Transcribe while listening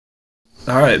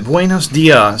Alright, buenos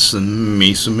dias,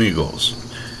 mis amigos.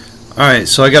 Alright,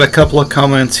 so I got a couple of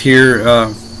comments here.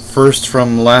 First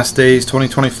from Last Days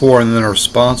 2024, and then a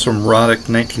response from Roddick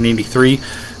 1983.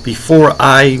 Before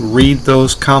I read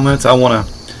those comments, I want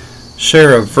to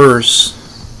share a verse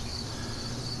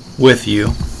with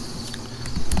you.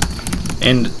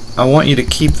 And I want you to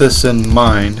keep this in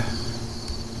mind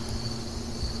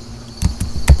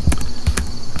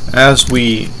as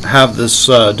we have this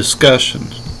discussion.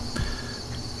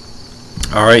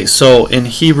 Alright, so in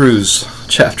Hebrews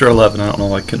chapter 11, I don't know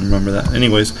why I couldn't remember that.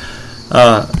 Anyways,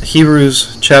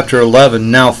 Hebrews chapter 11,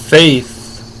 now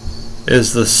faith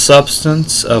is the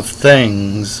substance of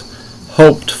things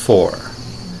hoped for,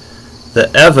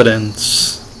 the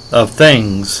evidence of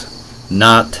things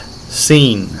not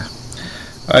seen.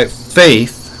 Alright,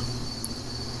 faith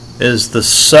is the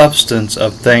substance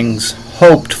of things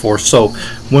hoped for. So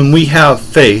when we have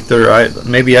faith, or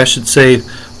maybe I should say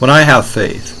when I have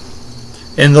faith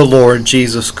in the Lord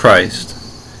Jesus Christ,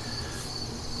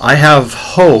 I have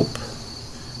hope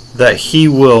that He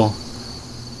will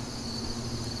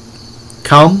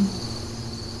come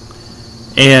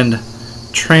and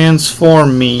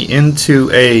transform me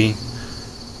into a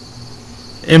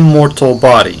immortal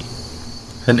body,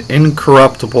 an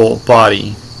incorruptible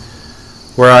body,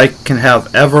 where I can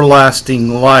have everlasting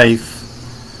life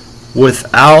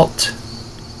without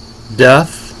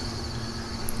death,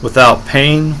 without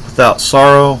pain, without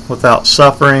sorrow, without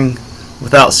suffering,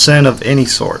 without sin of any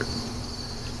sort.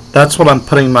 That's what I'm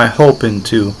putting my hope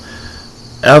into.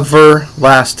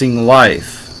 Everlasting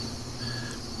life.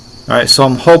 Alright, so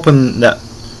I'm hoping that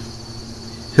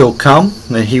He'll come,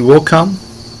 that He will come.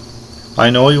 I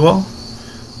know He will.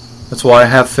 That's why I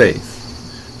have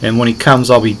faith. And when He comes,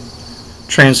 I'll be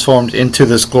transformed into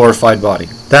this glorified body.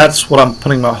 That's what I'm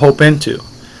putting my hope into.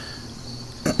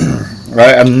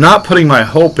 Right? I'm not putting my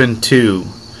hope into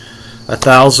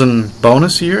 1,000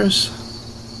 bonus years.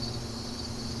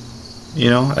 You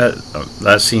know,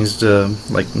 that seems to,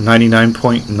 like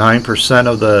 99.9%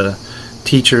 of the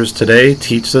teachers today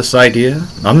teach this idea.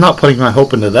 I'm not putting my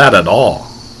hope into that at all.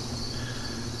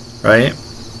 Right?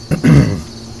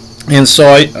 And so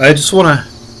I just want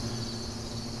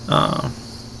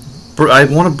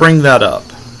to bring that up.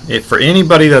 For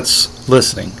anybody that's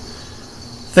listening,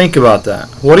 think about that.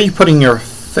 What are you putting your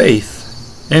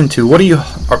faith into? What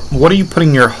are you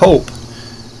putting your hope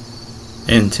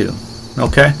into?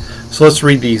 Okay? So let's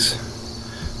read these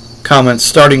comments,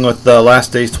 starting with the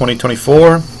Last Days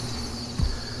 2024.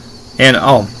 And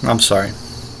I'm sorry.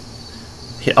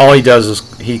 All he does is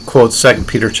he quotes 2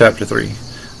 Peter chapter 3.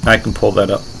 I can pull that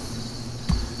up.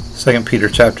 2 Peter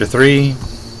chapter 3.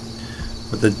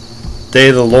 But the day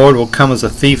of the Lord will come as a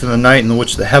thief in the night, in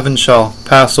which the heavens shall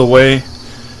pass away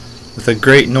with a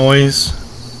great noise,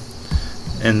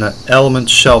 and the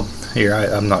elements shall... Here,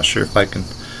 I'm not sure if I can...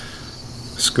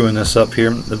 Screwing this up here.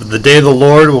 The day of the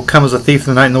Lord will come as a thief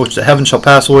in the night, in which the heavens shall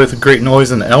pass away with a great noise,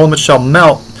 and the elements shall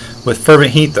melt with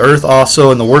fervent heat. The earth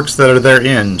also and the works that are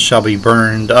therein shall be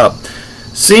burned up.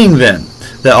 Seeing then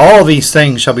that all these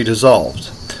things shall be dissolved,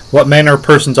 what manner of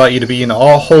persons ought ye to be in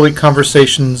all holy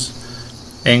conversations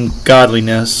and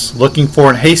godliness, looking for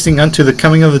and hasting unto the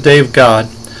coming of the day of God,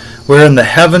 wherein the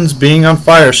heavens being on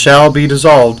fire shall be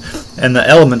dissolved, and the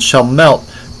elements shall melt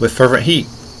with fervent heat.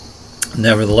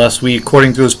 Nevertheless, we,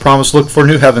 according to His promise, look for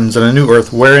new heavens and a new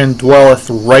earth, wherein dwelleth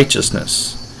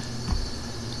righteousness.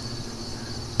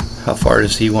 How far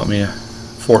does He want me to?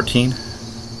 14.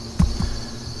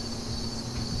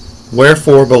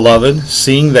 Wherefore, beloved,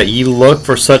 seeing that ye look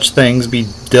for such things, be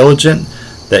diligent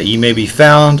that ye may be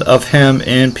found of Him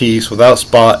in peace, without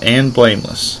spot and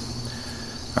blameless.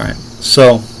 Alright,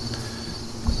 so,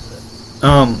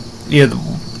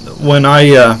 when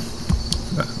I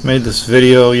made this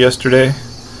video yesterday,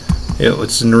 it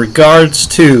was in regards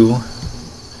to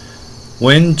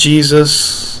when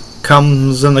Jesus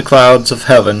comes in the clouds of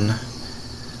heaven,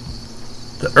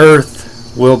 the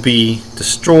earth will be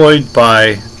destroyed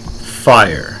by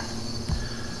fire.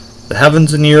 The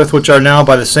heavens and the earth, which are now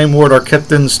by the same word, are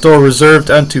kept in store, reserved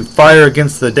unto fire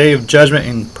against the day of judgment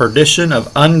and perdition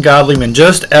of ungodly men.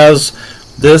 Just as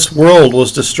this world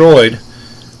was destroyed,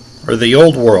 or the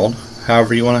old world,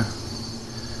 however you want to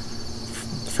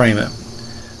frame it.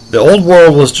 The old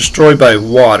world was destroyed by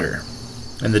water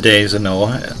in the days of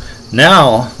Noah.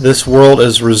 Now this world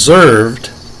is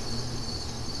reserved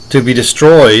to be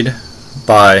destroyed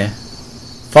by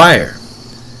fire.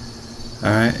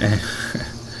 Alright.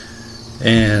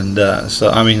 And so,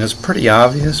 I mean, it's pretty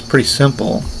obvious, pretty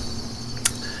simple.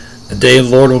 The day of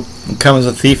the Lord will come as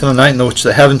a thief in the night, in which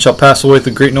the heavens shall pass away with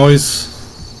a great noise,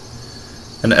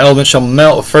 and the elements shall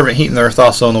melt with fervent heat, and the earth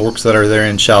also and the works that are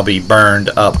therein shall be burned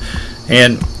up.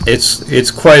 And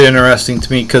it's quite interesting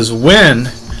to me, because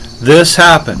when this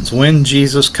happens, when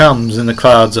Jesus comes in the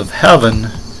clouds of heaven,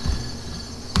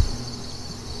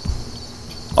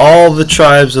 all the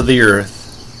tribes of the earth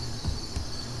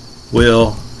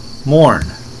will mourn.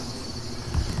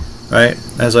 Right?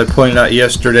 As I pointed out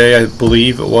yesterday, I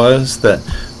believe it was, that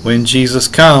when Jesus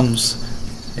comes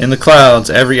in the clouds,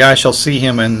 every eye shall see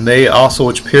him, and they also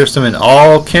which pierced him, and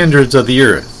all kindreds of the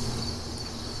earth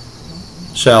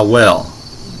shall wail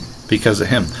because of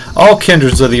him. All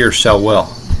kindreds of the earth shall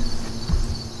wail.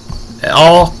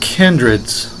 All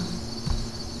kindreds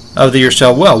of the earth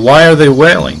shall wail. Why are they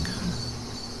wailing?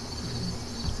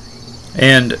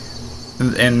 And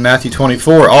in Matthew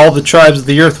 24, all the tribes of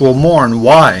the earth will mourn.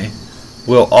 Why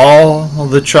will all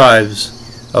the tribes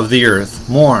of the earth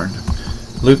mourn?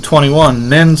 Luke 21,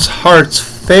 men's hearts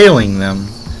failing them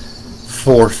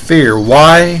for fear.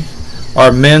 Why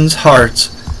are men's hearts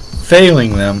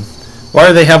failing them? Why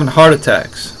are they having heart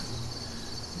attacks?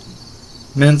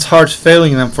 Men's hearts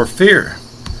failing them for fear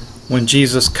when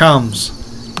Jesus comes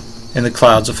in the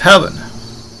clouds of heaven.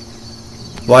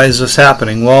 Why is this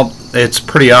happening? Well, it's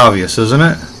pretty obvious, isn't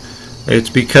it? It's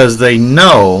because they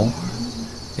know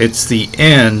it's the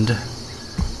end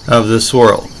of this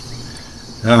world.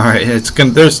 Alright,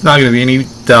 there's not going to be any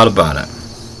doubt about it.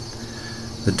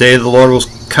 The day of the Lord will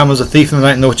come as a thief in the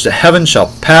night, in which the heavens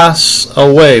shall pass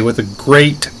away with a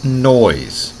great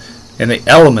noise, and the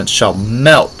elements shall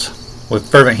melt with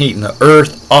fervent heat, and the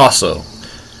earth also,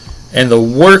 and the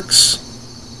works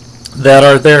that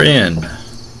are therein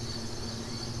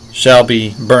shall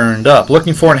be burned up.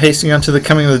 Looking for and hastening unto the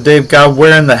coming of the day of God,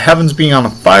 wherein the heavens being on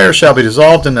fire shall be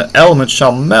dissolved, and the elements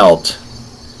shall melt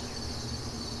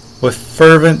with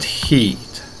fervent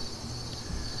heat.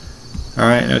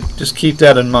 Alright, now just keep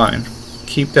that in mind.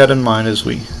 Keep that in mind as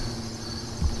we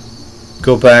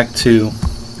go back to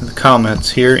the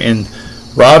comments here in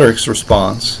Roderick's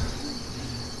response.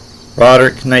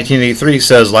 Roderick, 1983,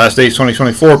 says, Last Days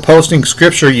 2024, posting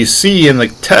scripture you see in the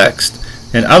text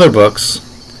in other books.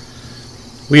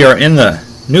 We are in the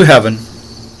new heaven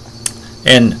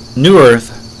and new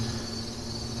earth.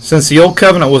 Since the old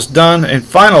covenant was done and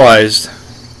finalized,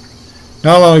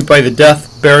 not only by the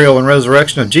death, burial, and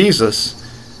resurrection of Jesus,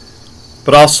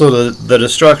 but also the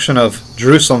destruction of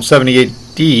Jerusalem 70 AD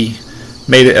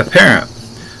made it apparent.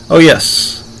 Oh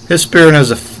yes, his spirit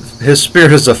is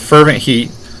a fervent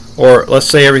heat, or let's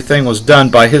say everything was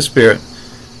done by his spirit.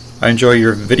 I enjoy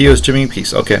your videos, Jimmy.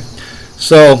 Peace. Okay,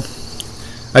 so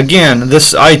again,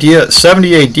 this idea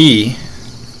 70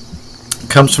 AD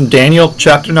comes from Daniel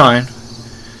chapter 9,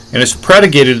 and is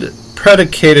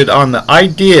predicated on the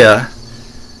idea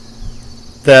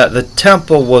that the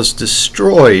temple was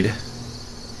destroyed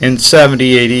in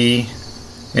 70 AD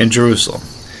in Jerusalem.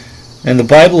 And the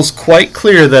Bible is quite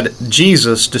clear that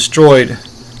Jesus destroyed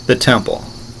the temple.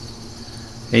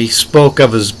 He spoke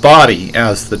of his body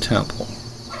as the temple.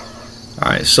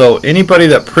 Alright, so anybody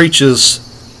that preaches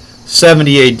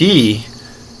 70 AD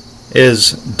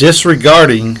is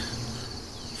disregarding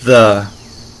the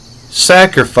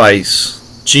sacrifice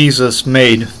Jesus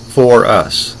made for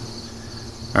us.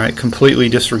 Alright, completely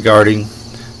disregarding,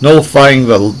 nullifying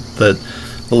the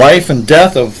life and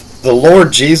death of the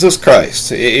Lord Jesus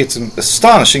Christ. It's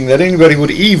astonishing that anybody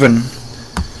would even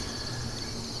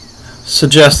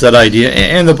suggest that idea,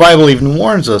 and the Bible even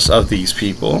warns us of these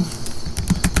people.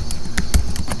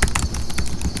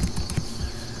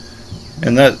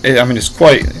 And that, I mean,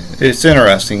 it's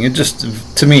interesting.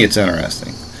 To me, it's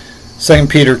interesting. 2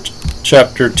 Peter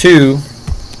chapter 2,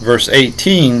 verse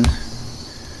 18,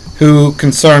 who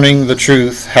concerning the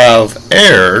truth have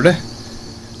erred,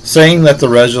 saying that the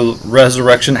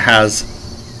resurrection has,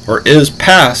 or is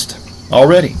past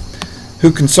already.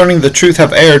 Who concerning the truth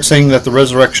have erred, saying that the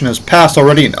resurrection is past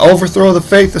already, and overthrow the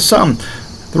faith of some.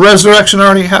 The resurrection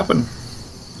already happened.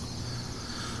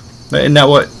 Isn't that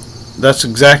what? That's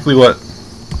exactly what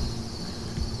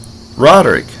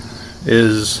Roderick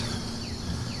is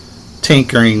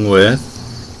tinkering with,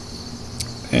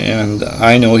 and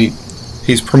I know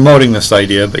he's promoting this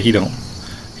idea, but he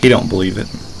don't believe it.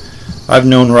 I've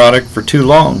known Roderick for too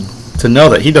long to know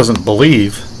that he doesn't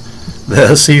believe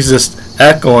this. He's just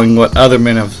echoing what other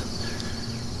men have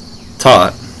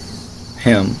taught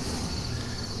him.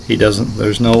 He doesn't.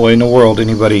 There's no way in the world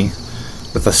anybody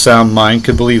with a sound mind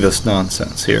could believe this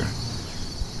nonsense here.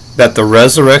 That the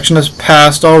resurrection is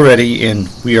past already, and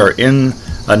we are in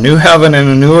a new heaven and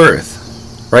a new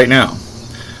earth right now.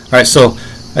 Alright, so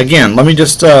again, let me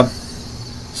just so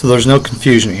there's no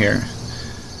confusion here.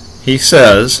 He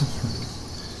says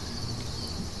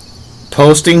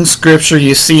posting scripture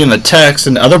you see in the text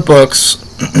and other books.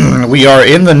 We are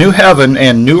in the new heaven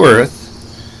and new earth,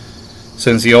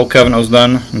 since the old covenant was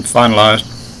done and finalized.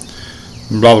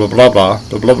 Blah blah blah blah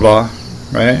blah blah blah.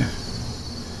 Right?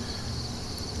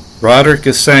 Roderick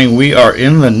is saying we are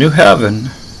in the new heaven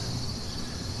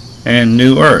and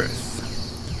new earth.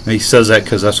 And he says that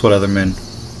because that's what other men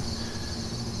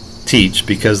teach,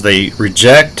 because they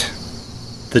reject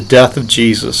the death of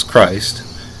Jesus Christ.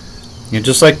 You know,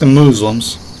 just like the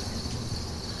Muslims,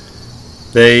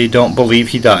 they don't believe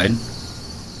he died.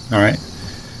 Alright?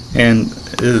 And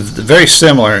very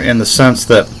similar in the sense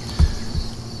that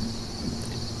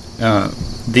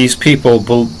these people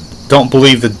don't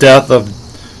believe the death of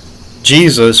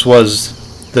Jesus was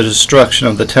the destruction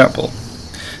of the temple.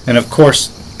 And of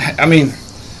course, I mean,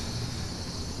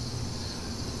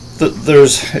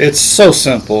 it's so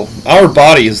simple. Our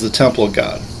body is the temple of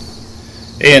God,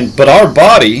 but our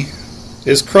body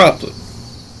is corrupted.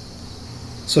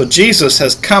 So Jesus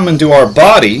has come into our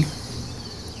body,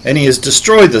 and he has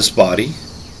destroyed this body,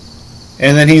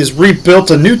 and then he has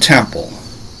rebuilt a new temple,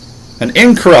 an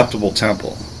incorruptible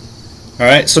temple. All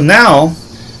right. So now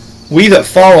we that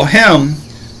follow him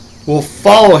will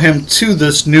follow him to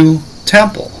this new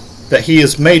temple that he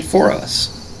has made for us.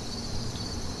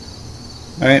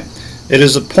 Right? It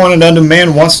is appointed unto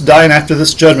man once to die, and after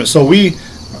this judgment. So we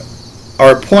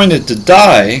are appointed to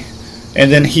die,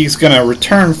 and then he's going to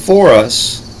return for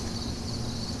us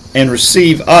and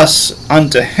receive us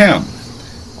unto him.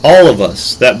 All of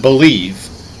us that believe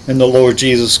in the Lord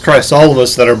Jesus Christ, all of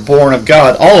us that are born of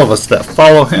God, all of us that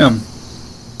follow him,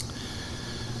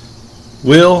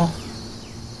 will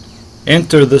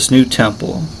enter this new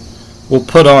temple, will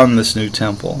put on this new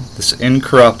temple, this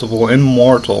incorruptible,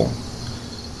 immortal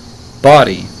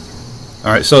body.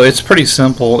 Alright, so it's pretty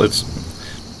simple. It's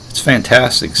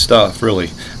fantastic stuff, really.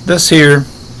 This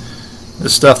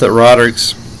stuff that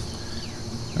Roderick's,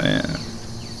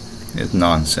 is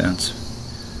nonsense.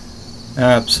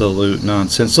 Absolute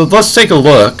nonsense. So let's take a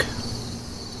look.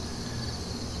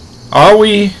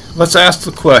 Let's ask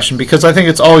the question, because I think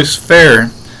it's always fair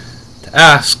to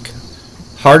ask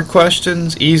hard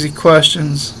questions, easy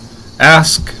questions,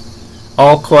 ask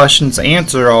all questions,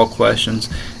 answer all questions,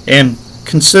 and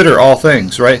consider all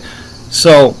things, right?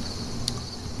 So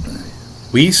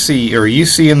we see, or you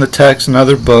see in the text and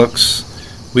other books,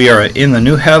 we are in the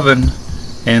new heaven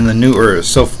and the new earth.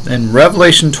 So in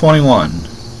Revelation 21,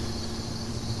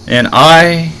 and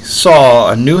I saw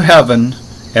a new heaven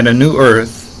and a new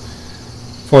earth,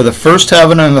 for the first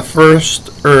heaven and the first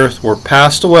earth were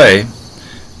passed away,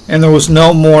 and there was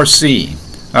no more sea.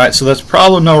 Alright, so that's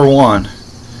problem number one.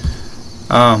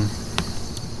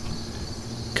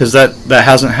 Because that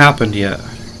hasn't happened yet.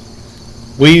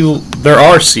 There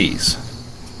are seas.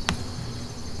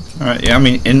 Alright, I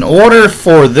mean, in order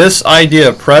for this idea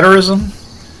of preterism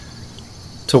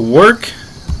to work,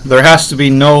 there has to be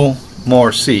no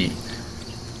more sea.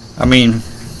 I mean,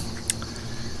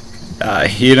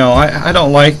 you know,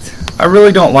 I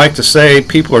really don't like to say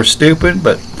people are stupid,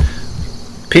 but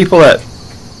people that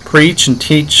preach and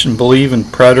teach and believe in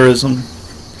preterism,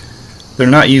 they're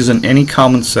not using any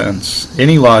common sense,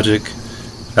 any logic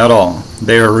at all.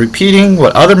 They are repeating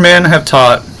what other men have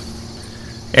taught,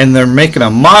 and they're making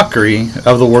a mockery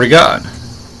of the Word of God.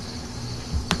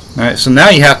 Alright, so now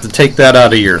you have to take that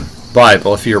out of your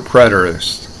Bible if you're a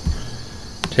preterist.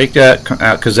 Take that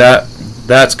out, because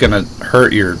that's going to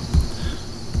hurt your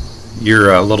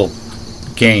little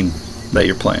game that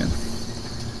you're playing.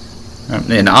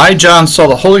 And I, John, saw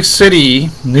the holy city,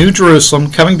 New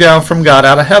Jerusalem, coming down from God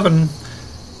out of heaven,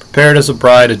 prepared as a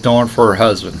bride adorned for her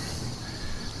husband.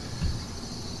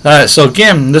 So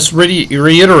again, this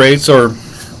reiterates or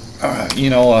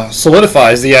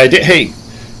solidifies the idea. Hey,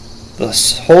 the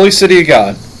holy city of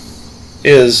God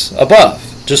is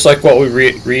above, just like what we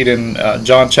read in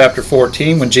John chapter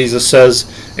 14 when Jesus says,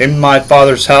 "In my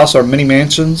Father's house are many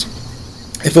mansions.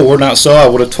 If it were not so, I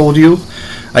would have told you.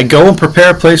 I go and prepare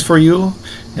a place for you.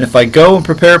 And if I go and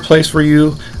prepare a place for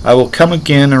you, I will come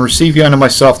again and receive you unto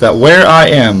myself, that where I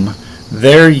am,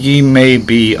 there ye may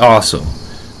be also."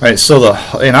 Right. So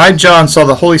and I, John, saw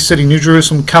the holy city, New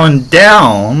Jerusalem, coming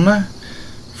down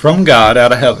from God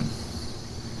out of heaven.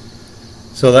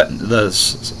 So that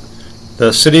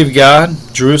the city of God,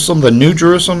 Jerusalem, the New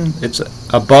Jerusalem, it's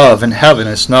above in heaven.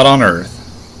 It's not on earth.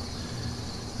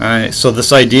 Alright, so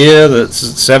this idea that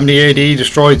 70 AD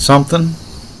destroyed something,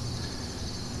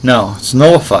 no, it's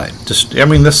nullified.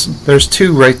 There's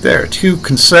two right there, two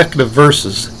consecutive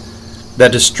verses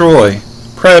that destroy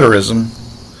preterism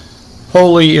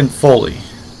wholly and fully.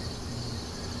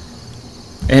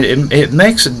 And it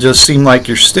makes it just seem like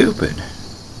you're stupid.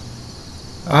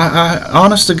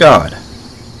 Honest to God,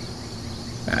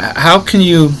 how can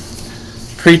you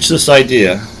preach this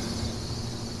idea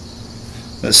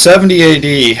that 70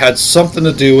 AD had something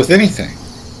to do with anything?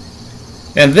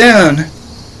 And then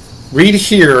read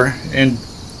here in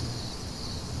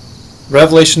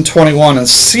Revelation 21 and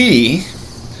see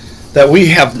that we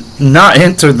have not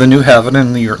entered the new heaven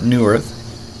and the new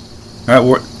earth.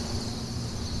 All right,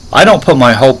 I don't put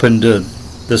my hope into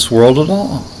this world at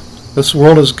all. This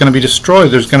world is going to be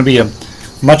destroyed. There's going to be a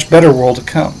much better world to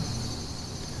come.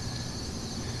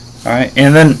 All right,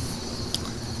 and then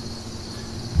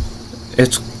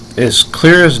it's as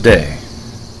clear as day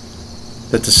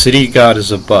that the city of God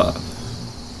is above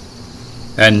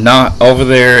and not over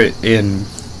there in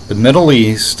the Middle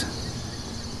East.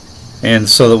 And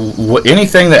so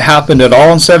anything that happened at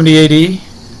all in 70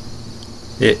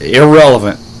 AD,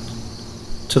 irrelevant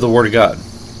to the Word of God.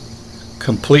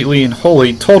 Completely and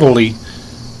wholly, totally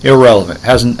irrelevant.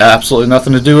 Has absolutely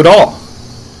nothing to do at all.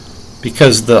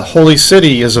 Because the holy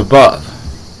city is above.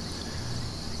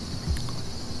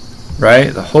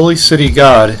 Right? The holy city of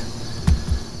God,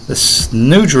 this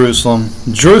new Jerusalem,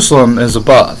 Jerusalem is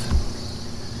above.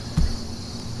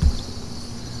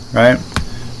 Right?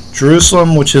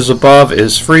 Jerusalem, which is above,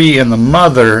 is free and the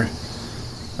mother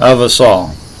of us all.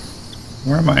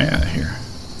 Where am I at here?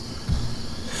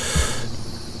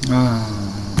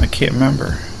 I can't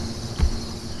remember.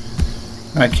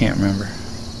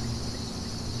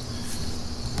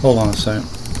 Hold on a second.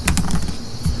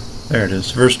 There it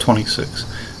is, verse 26.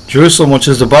 Jerusalem, which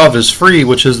is above, is free,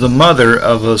 which is the mother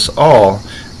of us all.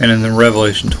 And in the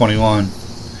Revelation 21.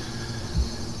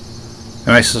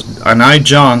 And I,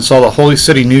 John, saw the holy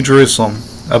city, New Jerusalem,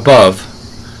 above,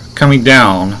 coming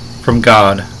down from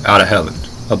God out of heaven.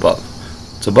 Above.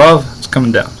 It's above, it's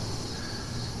coming down.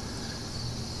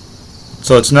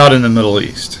 So it's not in the Middle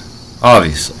East,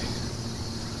 obviously.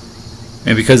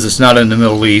 And because it's not in the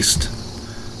Middle East,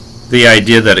 the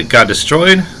idea that it got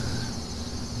destroyed,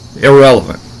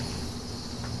 irrelevant.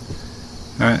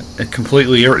 All right?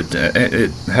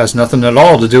 It has nothing at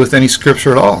all to do with any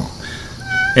scripture at all.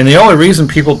 And the only reason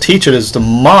people teach it is to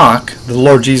mock the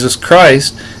Lord Jesus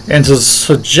Christ and to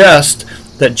suggest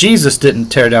that Jesus didn't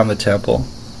tear down the temple.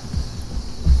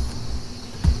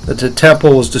 That the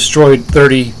temple was destroyed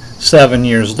 37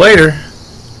 years later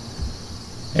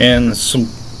in some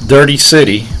dirty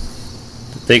city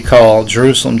that they call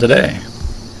Jerusalem today.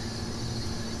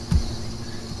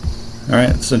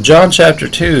 Alright, so John chapter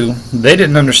 2, they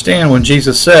didn't understand when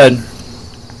Jesus said,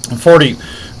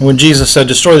 when Jesus said,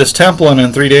 destroy this temple and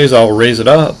in 3 days I will raise it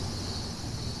up.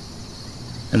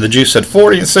 And the Jews said,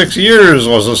 46 years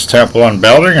was this temple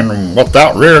unbuilding, and wilt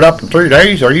thou rear it up in 3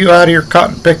 days? Are you out of your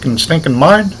cotton picking stinking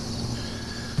mind?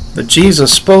 But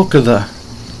Jesus spoke of the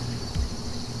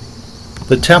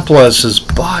temple as his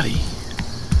body.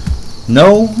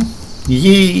 Know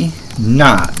ye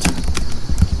not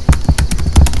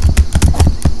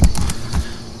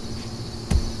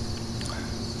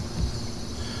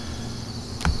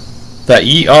that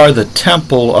ye are the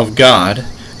temple of God,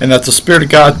 and that the Spirit of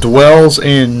God dwells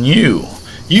in you.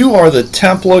 You are the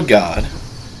temple of God,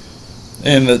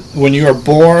 and when you are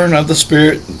born of the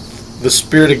Spirit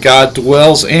of God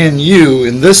dwells in you,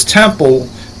 and this temple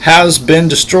has been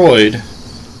destroyed.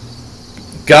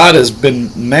 God has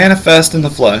been manifest in the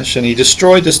flesh, and he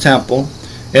destroyed this temple,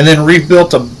 and then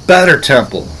rebuilt a better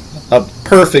temple, a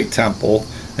perfect temple,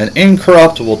 an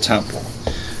incorruptible temple.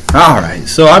 Alright,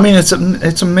 so I mean it's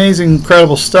amazing,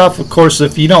 incredible stuff. Of course,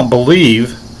 if you don't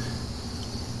believe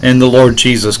in the Lord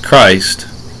Jesus Christ,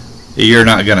 you're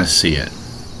not going to see it.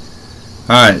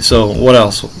 Alright, so what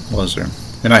else was there?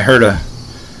 And I heard a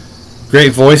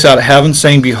great voice out of heaven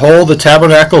saying, behold, the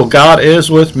tabernacle of God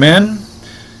is with men,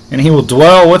 and he will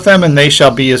dwell with them, and they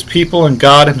shall be his people, and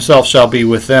God himself shall be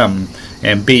with them,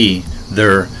 and be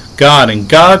their God. And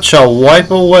God shall wipe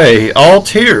away all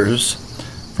tears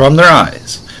from their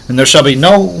eyes. And there shall be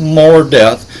no more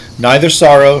death, neither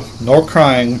sorrow nor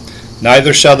crying,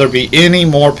 neither shall there be any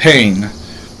more pain.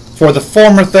 For the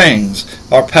former things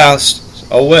are passed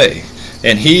away.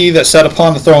 And he that sat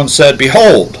upon the throne said,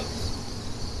 behold,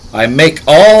 I make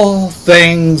all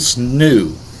things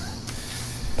new.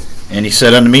 And he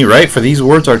said unto me, write, for these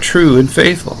words are true and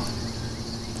faithful.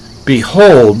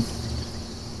 Behold,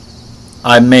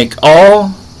 I make all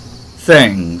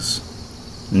things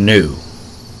new.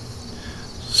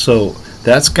 So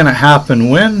that's going to happen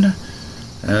when?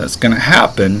 It's going to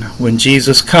happen when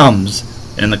Jesus comes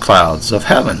in the clouds of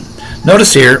heaven.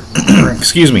 Notice here,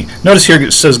 excuse me, notice here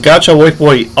it says, God shall wipe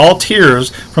away all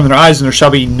tears from their eyes, and there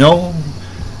shall be no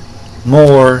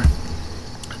more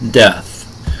death.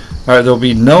 All right, there will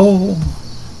be no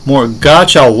more. God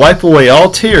shall wipe away all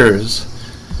tears,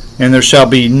 and there shall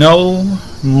be no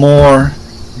more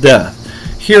death.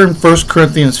 Here in 1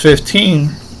 Corinthians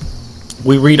 15,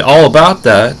 we read all about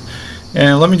that.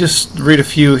 And let me just read a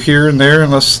few here and there,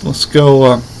 and let's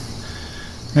go.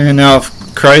 And now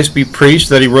if Christ be preached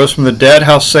that he rose from the dead,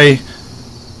 how say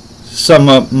some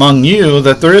among you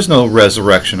that there is no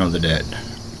resurrection of the dead?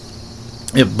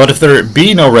 But if there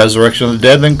be no resurrection of the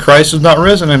dead, then Christ is not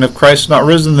risen. And if Christ is not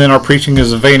risen, then our preaching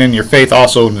is in vain, and your faith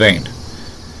also in vain.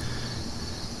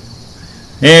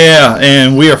 Yeah,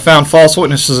 and we are found false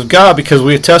witnesses of God, because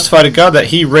we have testified to God that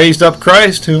he raised up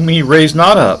Christ, whom he raised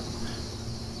not up,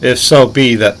 if so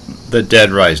be that the dead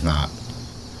rise not.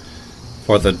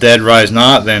 For if the dead rise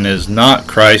not, then is not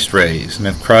Christ raised. And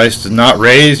if Christ is not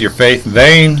raised, your faith in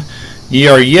vain, ye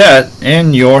are yet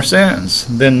in your sins.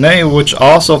 Then they which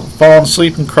also fallen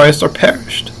asleep in Christ are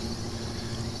perished.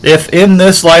 If in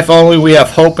this life only we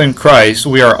have hope in Christ,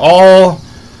 we are all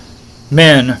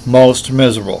men most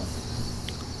miserable.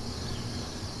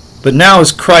 But now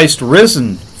is Christ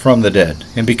risen from the dead,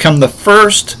 and become the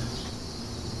first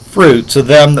fruits of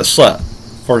them that slept.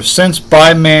 For since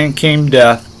by man came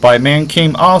death, by man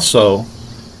came also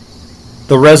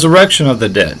the resurrection of the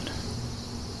dead.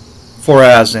 For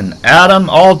as in Adam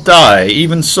all die,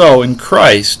 even so in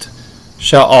Christ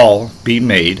shall all be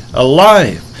made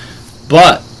alive.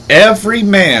 But every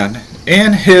man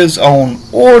in his own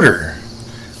order.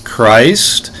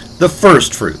 Christ the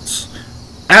firstfruits.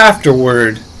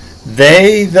 Afterward,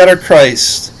 they that are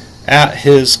Christ at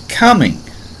his coming.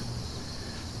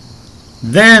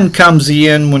 Then comes the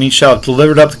end, when he shall have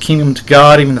delivered up the kingdom to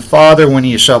God, even the Father, when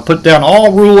he shall put down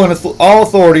all rule and all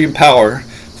authority and power.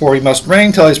 For he must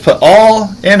reign till he has put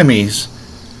all enemies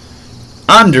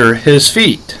under his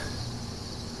feet.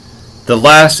 The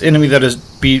last enemy that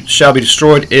shall be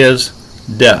destroyed is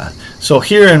death. So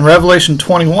here in Revelation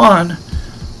 21,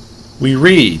 we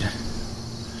read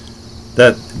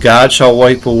that God shall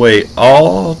wipe away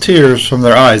all tears from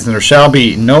their eyes, and there shall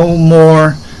be no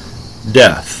more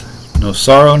death, no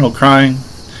sorrow, no crying,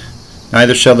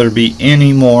 neither shall there be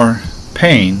any more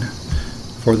pain,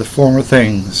 for the former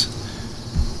things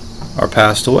are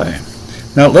passed away.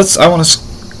 Now I want to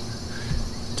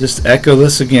just echo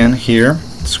this again here.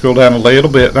 Scroll down a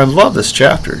little bit. I love this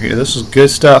chapter here. This is good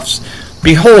stuff.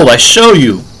 Behold, I show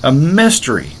you a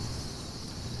mystery.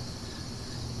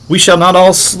 We shall not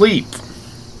all sleep,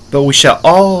 but we shall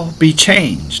all be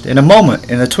changed in a moment,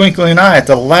 in the twinkling of an eye, at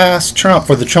the last trump.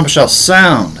 For the trumpet shall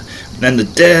sound, and the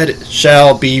dead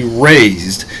shall be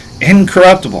raised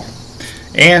incorruptible,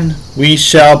 and we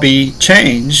shall be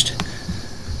changed.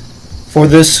 For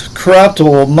this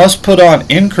corruptible must put on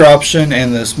incorruption,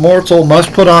 and this mortal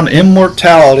must put on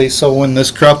immortality. So when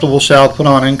this corruptible shall put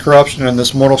on incorruption, and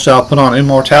this mortal shall put on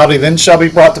immortality, then shall be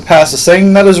brought to pass the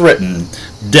saying that is written,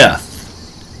 Death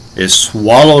is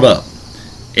swallowed up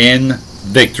in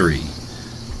victory.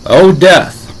 O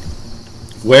death,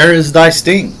 where is thy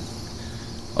sting?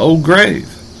 O grave,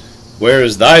 where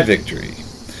is thy victory?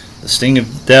 The sting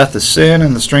of death is sin,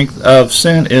 and the strength of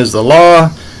sin is the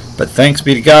law. But thanks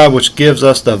be to God, which gives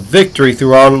us the victory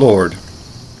through our Lord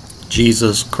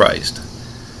Jesus Christ.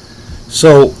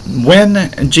 So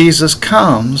when Jesus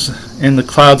comes in the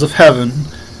clouds of heaven,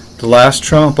 the last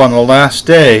trump on the last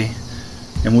day,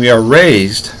 and we are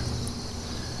raised,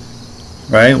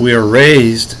 right? We are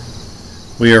raised,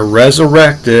 we are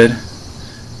resurrected,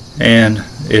 and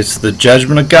it's the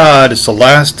judgment of God. It's the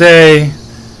last day.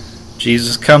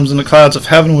 Jesus comes in the clouds of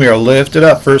heaven. We are lifted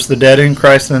up. First the dead in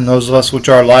Christ, and then those of us which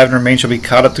are alive and remain shall be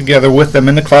caught up together with them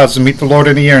in the clouds to meet the Lord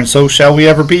in the air, and so shall we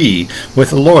ever be with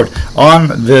the Lord.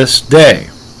 On this day,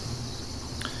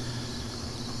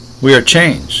 we are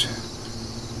changed.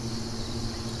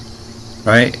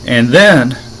 Right? And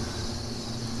then,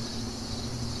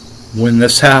 when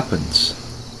this happens,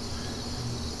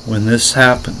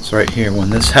 right here, when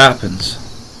this happens,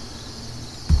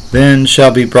 then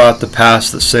shall be brought to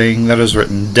pass the saying that is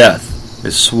written, Death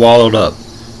is swallowed up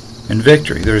in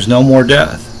victory. There is no more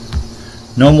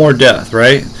death. No more death,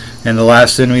 right? And the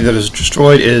last enemy that is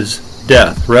destroyed is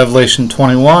death. Revelation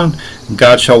 21,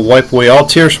 God shall wipe away all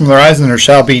tears from their eyes, and there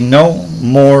shall be no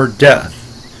more death.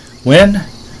 When?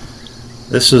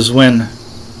 This is when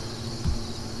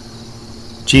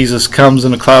Jesus comes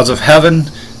in the clouds of heaven,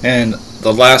 and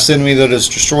the last enemy that is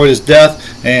destroyed is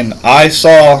death. And I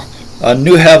saw a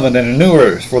new heaven and a new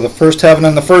earth, for the first heaven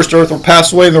and the first earth were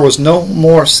passed away, and there was no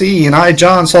more sea. And I,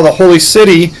 John, saw the holy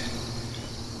city,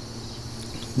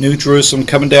 New Jerusalem,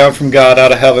 coming down from God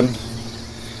out of heaven.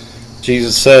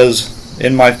 Jesus says,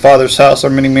 In my Father's house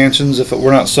are many mansions. If it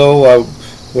were not so, I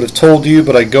would have told you,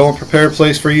 but I go and prepare a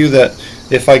place for you, that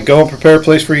If I go and prepare a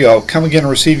place for you, I'll come again and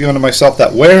receive you unto myself,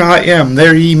 that where I am,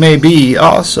 there ye may be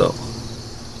also.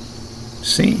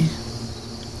 See?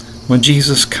 When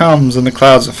Jesus comes in the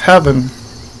clouds of heaven,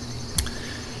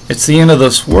 it's the end of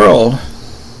this world.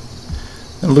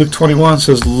 And Luke 21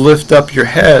 says, lift up your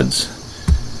heads,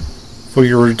 for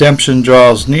your redemption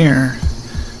draws near.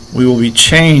 We will be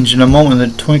changed in a moment, in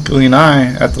the twinkling of an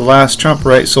eye, at the last trump,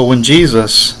 right? So when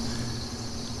Jesus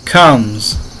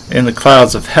comes in the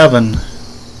clouds of heaven,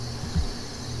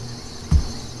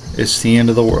 it's the end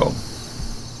of the world.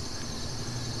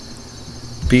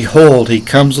 Behold, he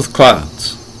comes with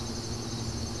clouds,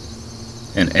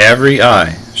 and every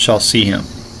eye shall see him,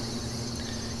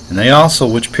 and they also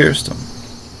which pierced him,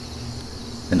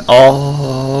 and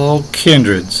all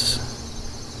kindreds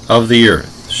of the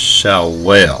earth shall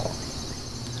wail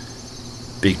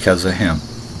because of him.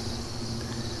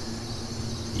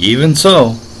 Even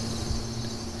so,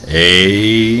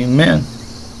 amen.